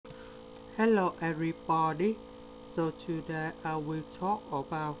Hello everybody, so today I will talk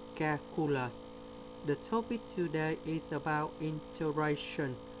about calculus. The topic today is about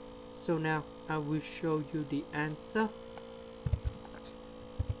integration. So now I will show you the answer.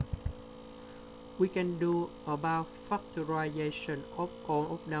 We can do about factorization of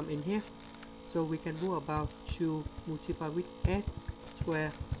all of them in here. So we can do about 2 multiplied with s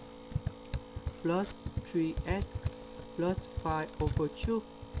squared plus 3s plus 5 over 2.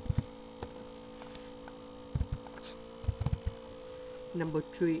 Number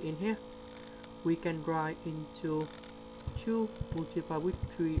 3 in here, we can write into 2 multiplied with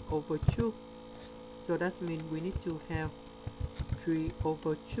 3 over 2. So that means we need to have 3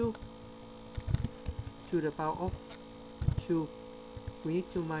 over 2 to the power of 2. We need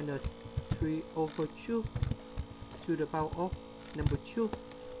to minus 3 over 2 to the power of number 2.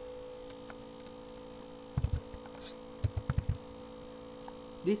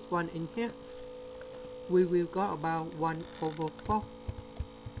 This one in here, we will got about 1 over 4.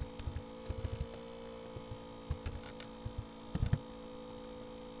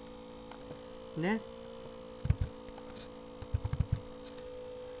 Next,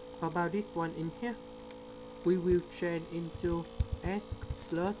 about this one in here, we will change into s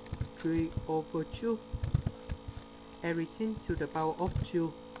plus 3 over 2, everything to the power of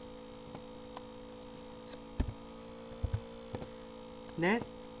 2. Next,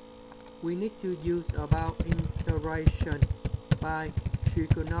 we need to use about integration by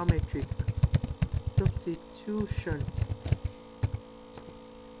trigonometric substitution.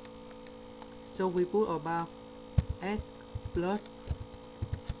 So we put about s plus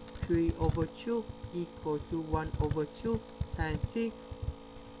 3 over 2 equal to 1 over 2 times t,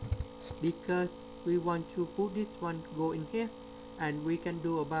 because we want to put this one go in here, and we can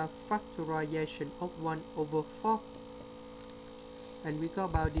do about factorization of 1 over 4, and we got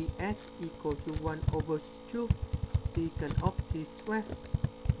about the s equal to 1 over 2 secant of t squared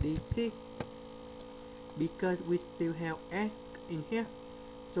dt, because we still have s in here.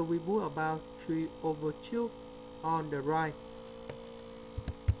 So we put about 3 over 2 on the right.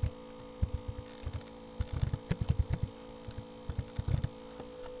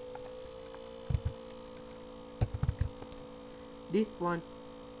 This one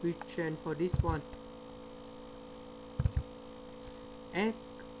we change for this one. S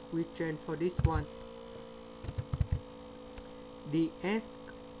we change for this one. The S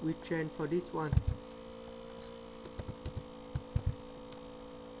we change for this one.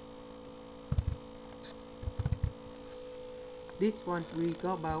 This one we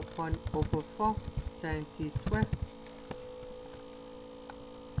got about 1 over 4 times t squared.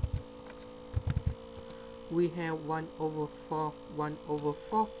 We have 1 over 4, 1 over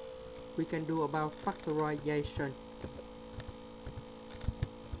 4. We can do about factorization.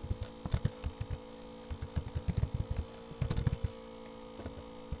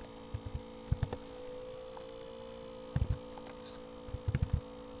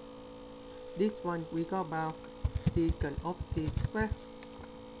 This one we got about secant of t squared.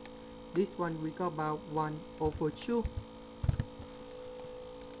 This one we got about 1 over 2.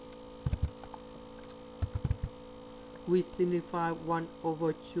 We simplify 1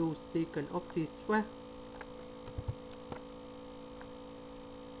 over 2 secant of t squared.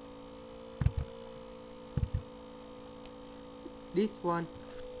 This one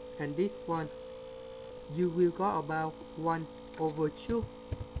and this one, you will got about 1 over 2.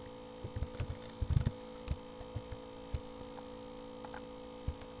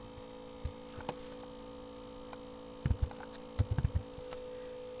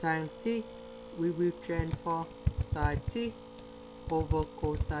 Times t, we will change for sine t over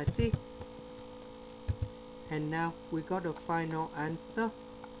cosine t. And now we got the final answer.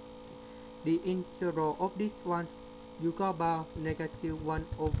 The integral of this one, you got about negative 1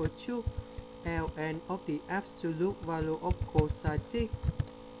 over 2 ln of the absolute value of cosine t.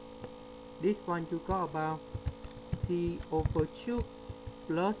 This one you got about t over 2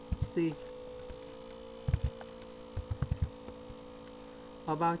 plus c.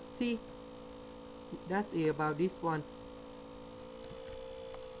 About t, that's it about this one.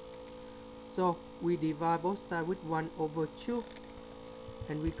 So we divide both sides with 1 over 2,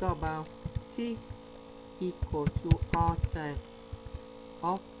 and we got about t equal to r times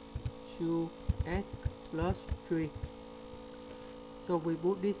of 2s plus 3. So we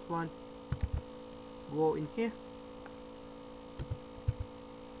put this one go in here.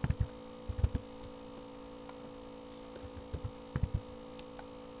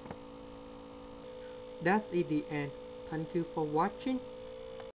 That's it, the end. Thank you for watching.